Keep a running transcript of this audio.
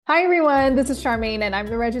Hi everyone, this is Charmaine and I'm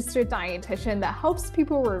the registered dietitian that helps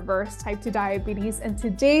people reverse type 2 diabetes. And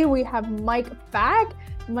today we have Mike back.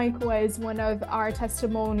 Mike was one of our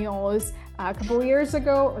testimonials a couple of years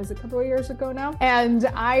ago, or was it a couple of years ago now? And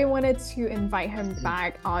I wanted to invite him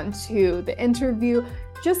back onto the interview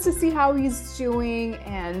just to see how he's doing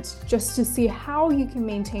and just to see how he can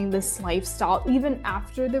maintain this lifestyle even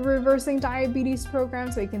after the Reversing Diabetes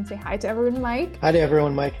program. So you can say hi to everyone, Mike. Hi to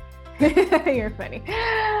everyone, Mike. You're funny.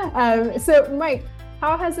 So Mike,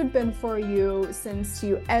 how has it been for you since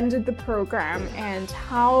you ended the program, and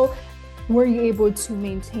how were you able to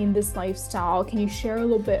maintain this lifestyle? Can you share a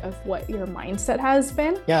little bit of what your mindset has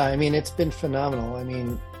been? Yeah, it's been phenomenal.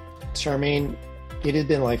 Charmaine, it has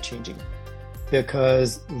been life-changing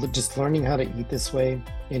because just learning how to eat this way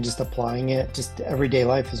and just applying it, just everyday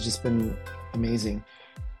life has just been amazing.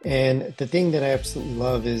 And the thing that I absolutely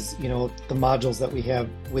love is, the modules that we have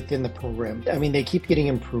within the program. They keep getting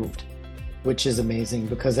improved, which is amazing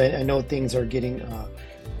because I know things are getting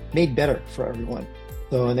made better for everyone.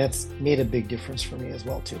 And that's made a big difference for me as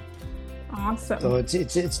well, too. Awesome. So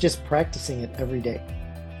it's just practicing it every day.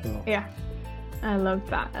 So. Yeah, I love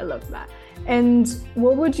that. And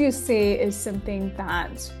what would you say is something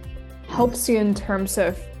that helps you in terms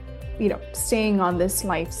of staying on this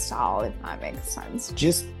lifestyle, if that makes sense?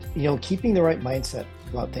 Just, keeping the right mindset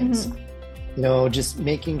about things. Mm-hmm. Just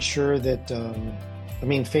making sure that,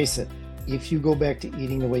 face it, if you go back to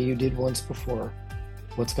eating the way you did once before,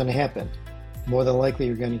 what's going to happen? More than likely,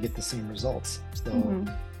 you're going to get the same results. So,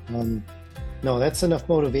 no, that's enough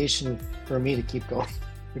motivation for me to keep going,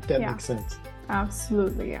 if that makes sense.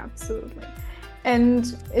 Absolutely.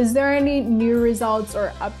 And is there any new results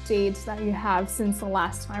or updates that you have since the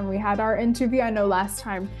last time we had our interview? I know last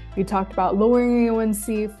time we talked about lowering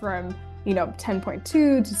A1C from, 10.2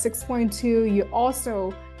 to 6.2. You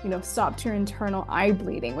also, stopped your internal eye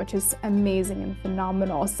bleeding, which is amazing and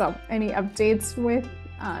phenomenal. So any updates with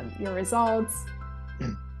your results?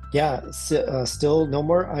 Yeah, still no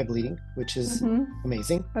more eye bleeding, which is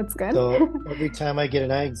amazing. That's good. So every time I get an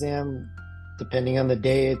eye exam, depending on the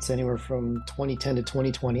day, it's anywhere from 2010 to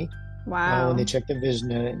 2020. Wow. When they check the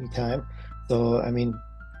vision at any time. So,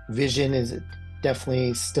 vision is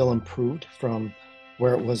definitely still improved from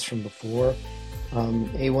where it was from before.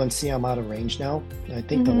 A1C, I'm out of range now. I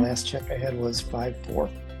think the last check I had was 5.4.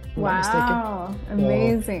 Wow,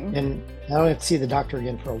 amazing. And I don't have to see the doctor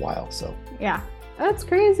again for a while. So yeah, that's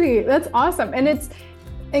crazy. That's awesome. And it's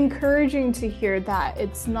encouraging to hear that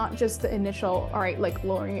it's not just the initial, all right, like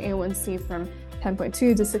lowering A1C from 10.2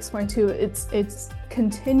 to 6.2. It's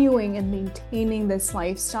continuing and maintaining this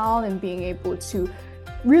lifestyle and being able to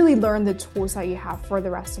really learn the tools that you have for the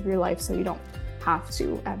rest of your life, so you don't have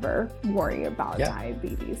to ever worry about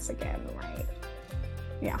diabetes again, right?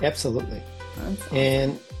 Yeah, absolutely. That's awesome.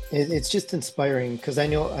 And it's just inspiring because I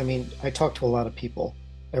know, I talk to a lot of people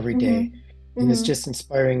every day. And it's just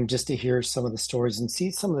inspiring just to hear some of the stories and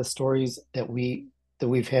see some of the stories that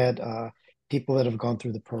we've had, people that have gone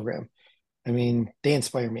through the program. They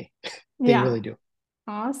inspire me. They really do.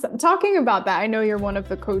 Awesome. Talking about that, I know you're one of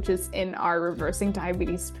the coaches in our Reversing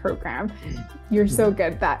Diabetes program. You're so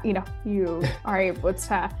good that, you are able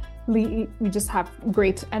to lead. We just have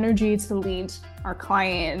great energy to lead our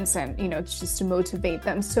clients and, just to motivate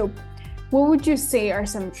them. So what would you say are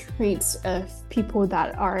some traits of people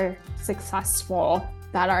that are successful,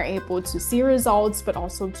 that are able to see results, but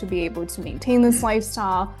also to be able to maintain this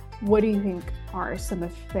lifestyle? What do you think are some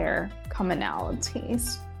of their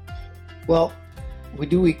commonalities? Well, we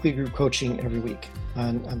do weekly group coaching every week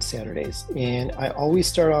on Saturdays. And I always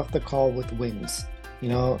start off the call with wins.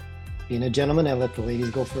 Being a gentleman, I let the ladies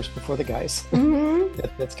go first before the guys.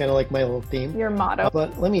 That's kind of like my little theme. Your motto.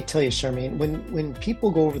 But let me tell you, Charmaine, when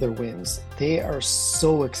people go over their wins, they are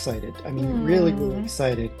so excited. Really, really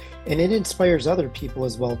excited. And it inspires other people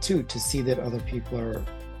as well, too, to see that other people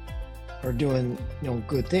are doing,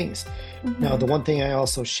 good things. Now, the one thing I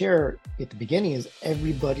also share at the beginning is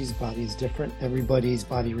everybody's body is different. Everybody's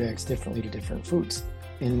body reacts differently to different foods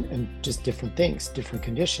and just different things, different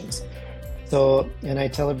conditions. So, and I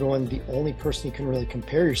tell everyone the only person you can really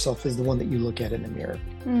compare yourself is the one that you look at in the mirror.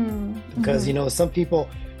 Because, some people,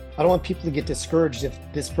 I don't want people to get discouraged if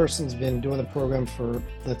this person's been doing the program for,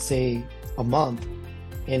 let's say, a month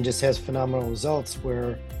and just has phenomenal results,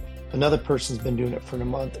 where another person's been doing it for a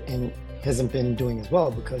month and hasn't been doing as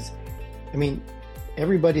well. Because,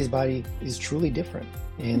 everybody's body is truly different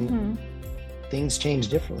and things change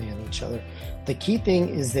differently on each other. The key thing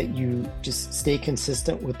is that you just stay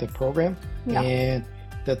consistent with the program. And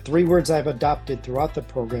the 3 words I've adopted throughout the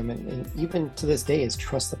program, and even to this day, is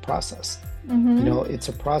trust the process. You Mm-hmm. know, it's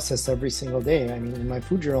a process every single day. I mean, in my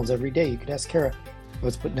food journals every day, you could ask Kara, I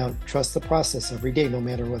was putting down, trust the process every day, no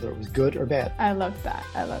matter whether it was good or bad. I love that.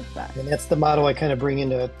 I love that. And that's the motto I kind of bring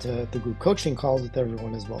into the group coaching calls with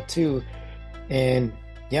everyone as well, too. And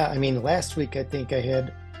yeah, I mean, last week, I think I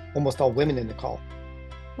had almost all women in the call.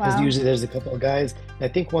 Because Wow. usually there's a couple of guys. I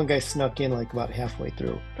think one guy snuck in like about halfway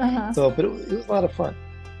through. Uh-huh. So, but it was a lot of fun.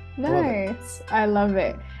 I love it. Nice. I love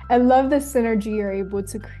it. I love the synergy you're able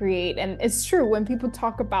to create. And it's true, when people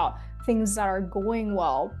talk about things that are going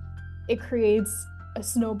well, it creates a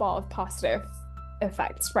snowball of positive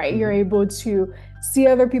effects, right? You're Mhm. able to see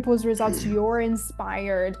other people's results, you're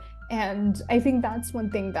inspired. And I think that's one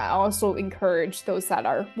thing that I also encourage those that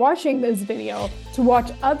are watching this video to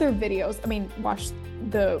watch other videos. I mean, watch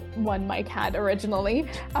the one Mike had originally,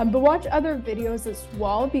 but watch other videos as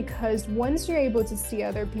well, because once you're able to see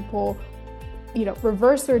other people,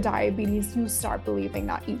 reverse their diabetes, you start believing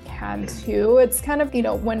that you can too. It's kind of,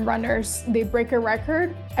 when runners, they break a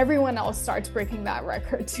record, everyone else starts breaking that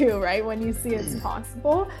record too, right? When you see it's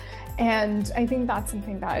possible. And I think that's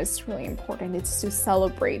something that is really important. It's to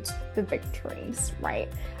celebrate the victories, right?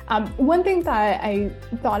 One thing that I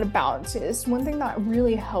thought about is one thing that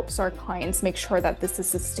really helps our clients make sure that this is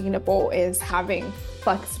sustainable is having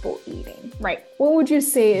flexible eating, right? What would you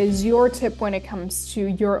say is your tip when it comes to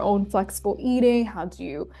your own flexible eating? How do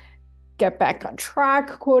you get back on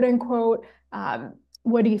track, quote unquote?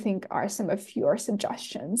 What do you think are some of your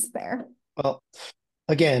suggestions there? Well,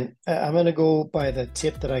 again, I'm going to go by the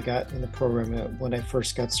tip that I got in the program when I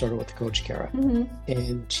first got started with Coach Kara. Mm-hmm.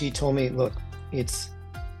 And she told me, look, it's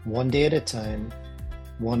one day at a time,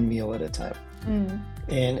 one meal at a time. Mm.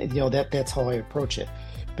 And that's how I approach it.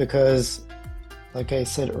 Because like I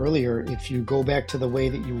said earlier, if you go back to the way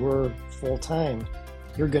that you were full time,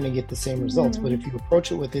 you're going to get the same results. But if you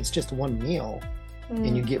approach it with it's just one meal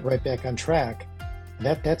and you get right back on track,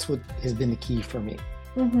 that's what has been the key for me.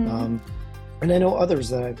 Mm-hmm. And I know others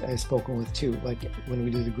that I've spoken with too, like when we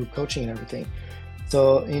do the group coaching and everything.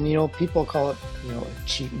 So, and people call it, a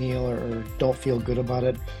cheat meal or don't feel good about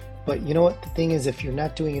it. But you know what? The thing is, if you're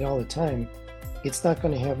not doing it all the time, it's not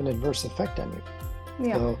going to have an adverse effect on you.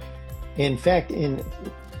 Yeah. So, in fact, and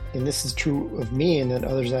this is true of me and then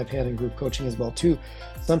others I've had in group coaching as well too,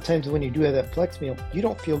 sometimes when you do have that flex meal, you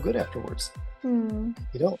don't feel good afterwards. Mm.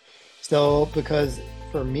 You don't. So, because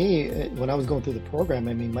for me, when I was going through the program,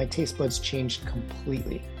 I mean, my taste buds changed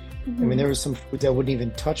completely. Mm-hmm. I mean, there was some foods I wouldn't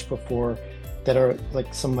even touch before that are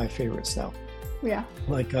like some of my favorites now. Yeah.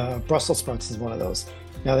 Like Brussels sprouts is one of those.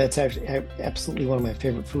 Now that's actually absolutely one of my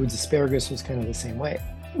favorite foods. Asparagus was kind of the same way.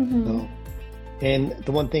 Mm-hmm. So, and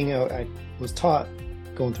the one thing I was taught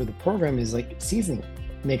going through the program is like seasoning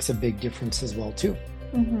makes a big difference as well too.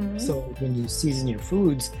 Mm-hmm. So when you season your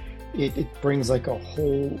foods, it brings like a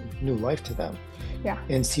whole new life to them. Yeah.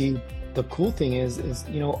 And see, the cool thing is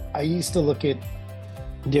I used to look at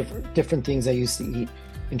different things I used to eat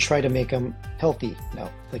and try to make them healthy now,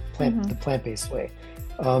 like the plant-based way.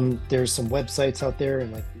 There's some websites out there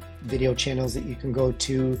and like video channels that you can go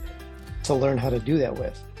to learn how to do that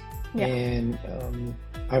with. Yeah. And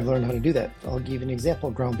I've learned how to do that. I'll give you an example.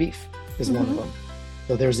 Ground beef is one of them.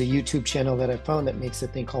 So there's a YouTube channel that I found that makes a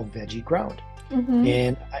thing called Veggie Ground. Mm-hmm.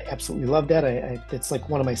 And I absolutely love that. It's like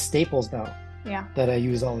one of my staples now. Yeah. That I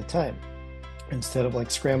use all the time. Instead of like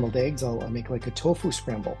scrambled eggs, I'll make like a tofu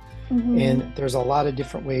scramble. Mm-hmm. And there's a lot of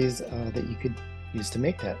different ways that you could use to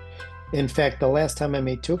make that. In fact, the last time I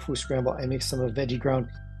made tofu scramble, I mixed some of Veggie Ground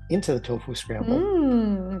into the tofu scramble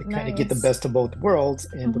to kind of get the best of both worlds.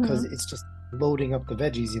 And because it's just loading up the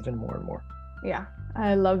veggies even more and more. Yeah,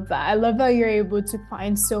 I love that. I love that you're able to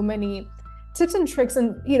find so many tips and tricks.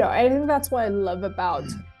 And, I think that's what I love about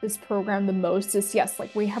this program the most is, yes,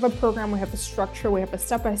 like we have a program, we have a structure, we have a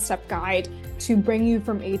step-by-step guide to bring you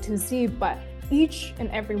from A to Z, but each and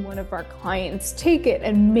every one of our clients take it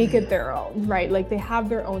and make it their own, right? Like they have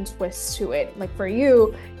their own twists to it. Like for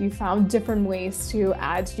you, you found different ways to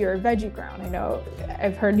add your Veggie Ground. I know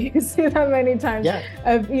I've heard you say that many times. Yeah.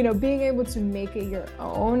 Of, being able to make it your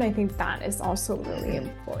own. I think that is also really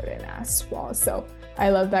important as well. So I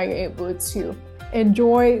love that you're able to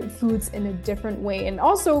enjoy foods in a different way. And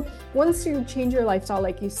also, once you change your lifestyle,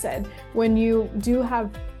 like you said, when you do have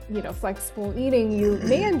flexible eating, you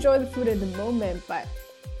may enjoy the food at the moment, but,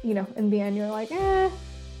 in the end, you're like,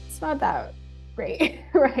 it's not that great,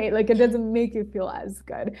 right? Like it doesn't make you feel as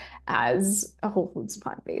good as a whole foods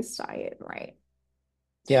plant-based diet, right?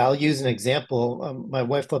 Yeah, I'll use an example. My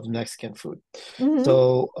wife loves Mexican food. Mm-hmm.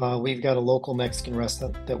 So we've got a local Mexican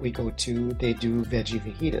restaurant that we go to. They do veggie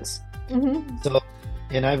fajitas. Mm-hmm. So,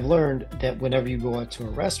 and I've learned that whenever you go out to a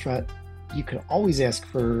restaurant, you can always ask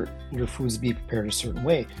for your foods to be prepared a certain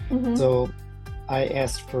way. Mm-hmm. So I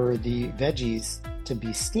asked for the veggies to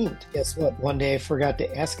be steamed. Guess what? One day I forgot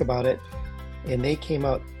to ask about it, and they came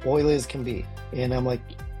out oily as can be. And I'm like,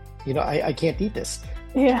 I can't eat this.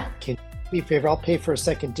 Yeah. Can you do me a favor? I'll pay for a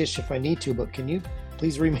second dish if I need to, but can you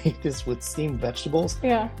please remake this with steamed vegetables?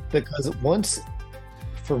 Yeah. Because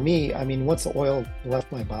for me, once the oil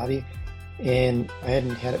left my body and I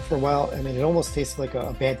hadn't had it for a while, it almost tasted like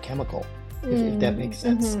a bad chemical, if that makes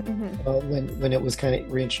sense. When it was kind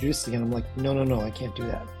of reintroduced again, I'm like, no, I can't do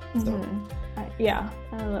that. So. Yeah,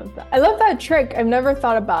 I love that. I love that trick. I've never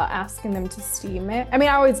thought about asking them to steam it. I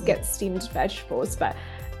always get steamed vegetables, but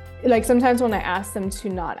like sometimes when I ask them to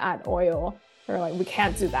not add oil, they're like, we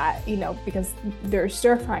can't do that, because they're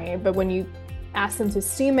stir frying it. But when you ask them to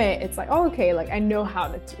steam it, it's like, oh, okay, like I know how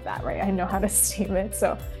to do that, right? I know how to steam it.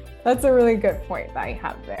 So that's a really good point that you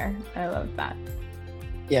have there. I love that.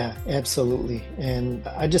 Yeah, absolutely. And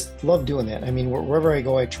I just love doing that. Wherever I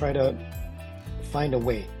go, I try to find a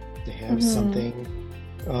way to have something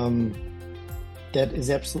that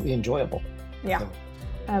is absolutely enjoyable. Yeah, so.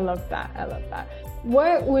 I love that.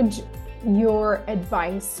 What would your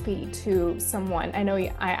advice be to someone? I know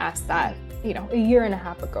I asked that, a year and a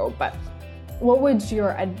half ago, but what would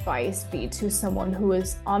your advice be to someone who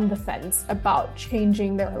is on the fence about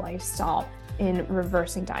changing their lifestyle in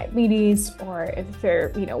reversing diabetes, or if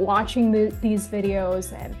they're, watching these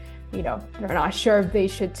videos and they're not sure if they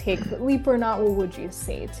should take the leap or not? What would you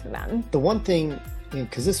say to them? The one thing,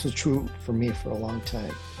 because this was true for me for a long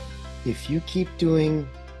time, if you keep doing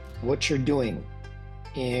what you're doing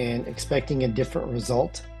and expecting a different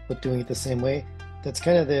result, but doing it the same way, that's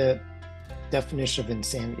kind of the definition of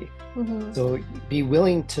insanity. So be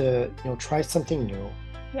willing to, try something new.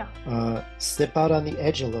 Yeah. Step out on the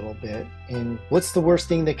edge a little bit. And what's the worst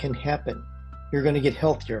thing that can happen? You're going to get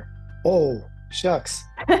healthier. Oh, shucks.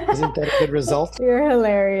 Isn't that a good result? You're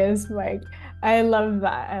hilarious, Mike. I love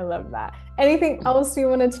that. Anything else you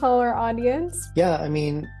want to tell our audience? Yeah,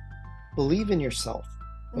 believe in yourself,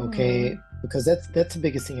 okay? Because that's the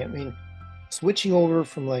biggest thing. Switching over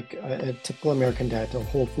from like a typical American diet to a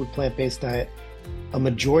whole food plant-based diet, a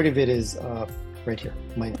majority of it is right here.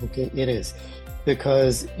 Okay, it is.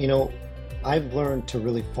 Because, I've learned to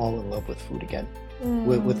really fall in love with food again,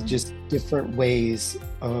 with just different ways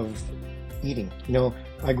of eating.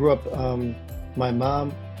 I grew up, my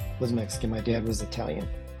mom was Mexican, my dad was Italian.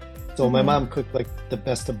 So my mom cooked like the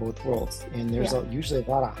best of both worlds. And there's usually a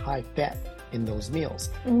lot of high fat in those meals.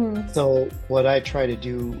 So what I try to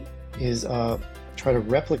do is try to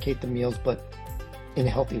replicate the meals, but in a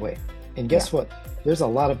healthy way. And guess what? There's a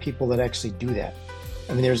lot of people that actually do that.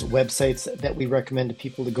 There's websites that we recommend to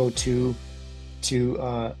people to go to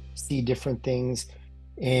see different things,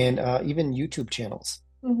 and even YouTube channels.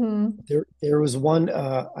 There was one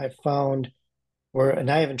I found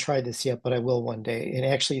and I haven't tried this yet, but I will one day. And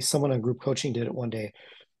actually, someone on group coaching did it one day,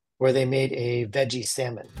 where they made a veggie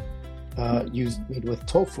salmon made with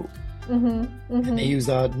tofu. And they use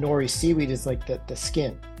nori seaweed as like the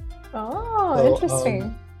skin. Oh, so,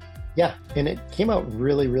 interesting. Yeah, and it came out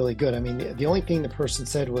really, really good. The only thing the person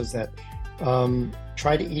said was that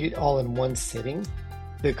try to eat it all in one sitting,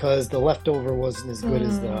 because the leftover wasn't as good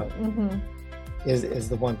as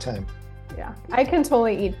the one time. Yeah, I can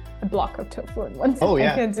totally eat a block of tofu in one sitting. Oh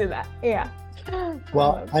yeah, I can do that. Yeah.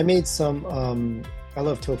 Well, I made some. I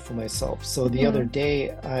love tofu myself. So the other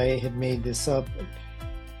day I had made this up.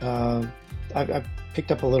 I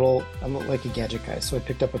picked up a little. I'm like a gadget guy, so I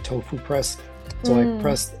picked up a tofu press. So I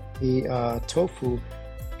pressed the tofu,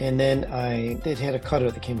 and then it had a cutter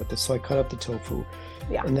that came with it. So I cut up the tofu,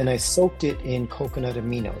 and then I soaked it in coconut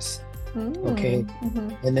aminos. Okay,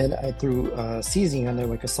 and then I threw seasoning on there,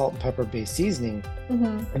 like a salt and pepper based seasoning,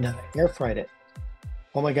 and then I air fried it.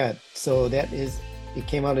 Oh my God! So it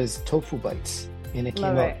came out as tofu bites, and it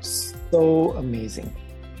came out so amazing.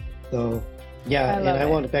 So. Yeah, I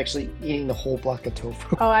wound up actually eating the whole block of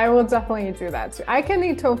tofu. Oh, I will definitely do that too. I can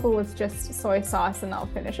eat tofu with just soy sauce and I'll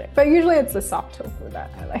finish it. But usually it's the soft tofu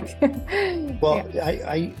that I like. Well,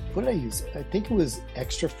 what did I use? I think it was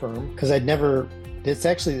extra firm, because it's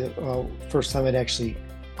actually the first time I'd actually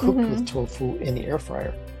cooked with tofu in the air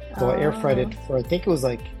fryer. So I air fried it for, I think it was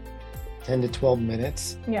like 10 to 12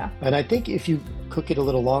 minutes. Yeah. And I think if you cook it a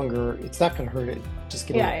little longer, it's not going to hurt it. Just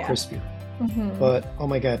get a little crispier. But oh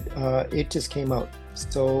my God, it just came out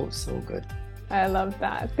so good. I love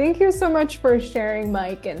that. Thank you so much for sharing,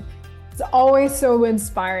 Mike. And it's always so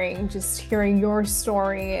inspiring just hearing your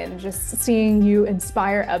story and just seeing you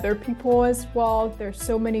inspire other people as well. There's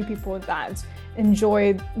so many people that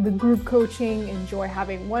enjoy the group coaching, enjoy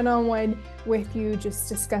having one-on-one with you, just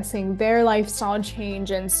discussing their lifestyle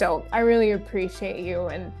change. And so I really appreciate you.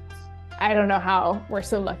 And I don't know how we're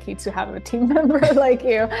so lucky to have a team member like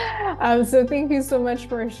you. So thank you so much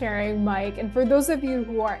for sharing, Mike. And for those of you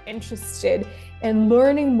who are interested in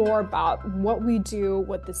learning more about what we do,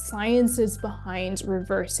 what the science is behind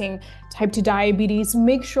reversing type 2 diabetes,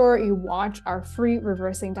 make sure you watch our free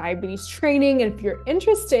reversing diabetes training. And if you're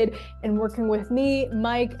interested in working with me,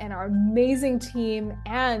 Mike, and our amazing team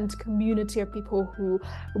and community of people who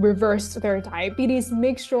reverse their diabetes,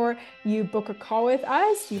 make sure you book a call with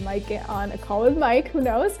us. You might get on a call with Mike, who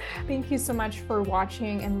knows? Thank you so much for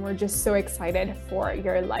watching, and we're just so excited for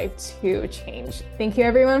your life to change. Thank you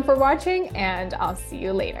everyone for watching, and I'll see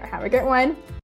you later. Have a good one.